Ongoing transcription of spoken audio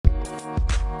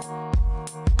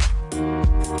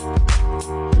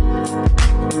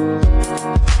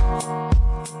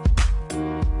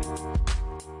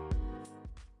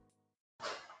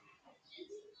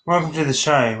Welcome to the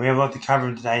show. We have a lot to cover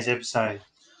in today's episode.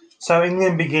 So,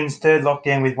 England begins third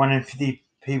lockdown with 1 in 50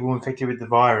 people infected with the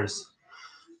virus.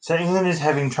 So, England is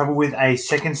having trouble with a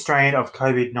second strain of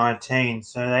COVID-19.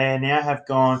 So, they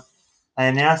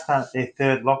now start their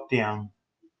third lockdown.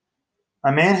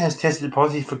 A man has tested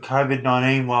positive for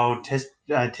COVID-19 while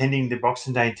attending the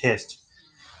Boxing Day test.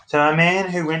 So, a man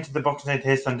who went to the Boxing Day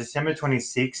test on December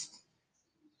 26th,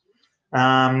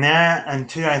 now and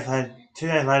 2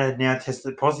 days later now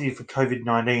tested positive for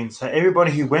COVID-19. So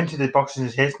everybody who went to the Boxing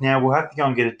Day test now will have to go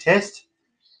and get a test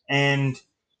and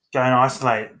go and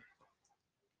isolate.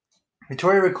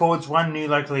 Victoria records 1 new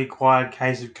locally acquired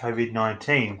case of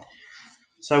COVID-19.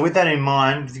 So with that in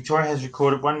mind, Victoria has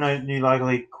recorded 1 new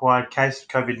locally acquired case of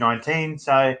COVID-19.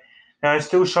 So there are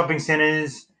still shopping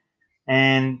centres,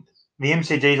 and the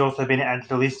MCG has also been added to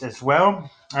the list as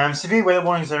well. Severe weather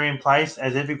warnings are in place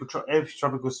as every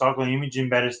tropical cyclone Imogen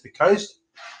batters the coast.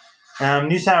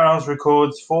 New South Wales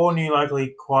records 4 new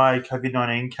locally acquired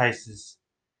COVID-19 cases.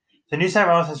 So New South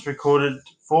Wales has recorded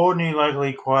 4 new locally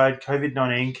acquired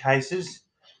COVID-19 cases,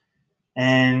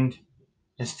 and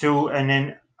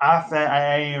then after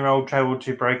an 18-year-old travelled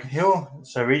to Broken Hill,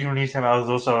 so regional New South Wales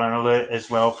is also on alert as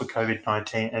well for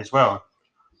COVID-19 as well.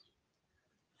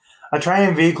 A train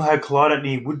and vehicle have collided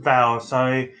near Woodvale.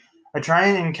 So a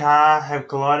train and car have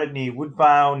collided near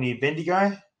Woodvale near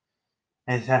Bendigo,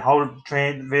 and had hold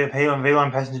VIP and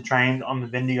V-Line passenger trains on the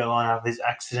Bendigo line after this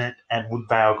accident at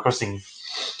Woodvale crossing.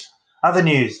 Other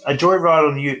news: a joyride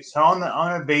on the Ute. So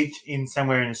on a beach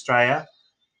somewhere in Australia,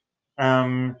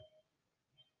 a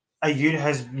Ute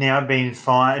has now been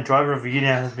fined. A driver of a Ute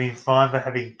now has been fined for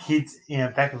having kids in the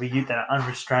back of a Ute that are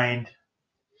unrestrained.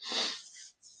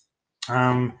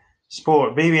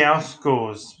 Sport: BBL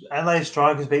scores. Adelaide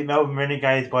Strikers beat Melbourne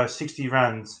Renegades by 60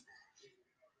 runs.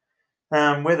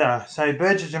 Weather. So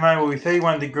Burgess Domain will be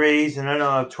 31 degrees and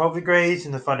low of 12 degrees,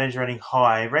 and the flood is running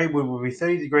high. Redwood will be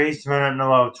 30 degrees to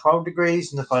low of 12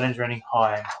 degrees, and the flood is running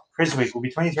high. Creswick will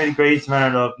be 23 degrees to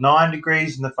of 9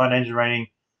 degrees, and the flood is running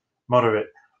moderate.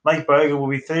 Lake Boga will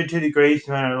be 32 degrees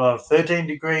to low of 13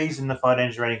 degrees, and the flood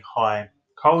is running high.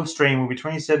 Coldstream will be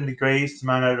 27 degrees to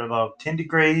low of 10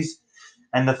 degrees,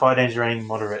 and the flood is running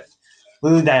moderate.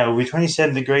 Lilydale will be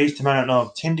 27 degrees to low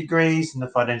of 10 degrees, and the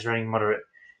flood is running moderate.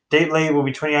 Deeply will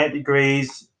be 28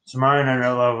 degrees tomorrow, and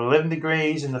a low of 11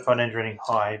 degrees, and the flood is running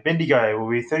high. Bendigo will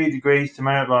be 30 degrees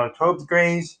tomorrow, low of 12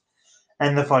 degrees,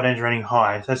 and the flood is running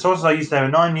high. So sources I used to have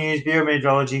 9 News, Bureau of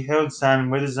Meteorology, Herald Sun,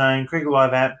 Weather Zone, Cricket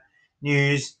Live app,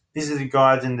 News, Visitor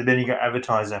Guides, and the Bendigo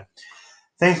Advertiser.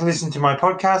 Thanks for listening to my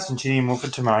podcast, and tune in more for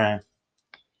tomorrow.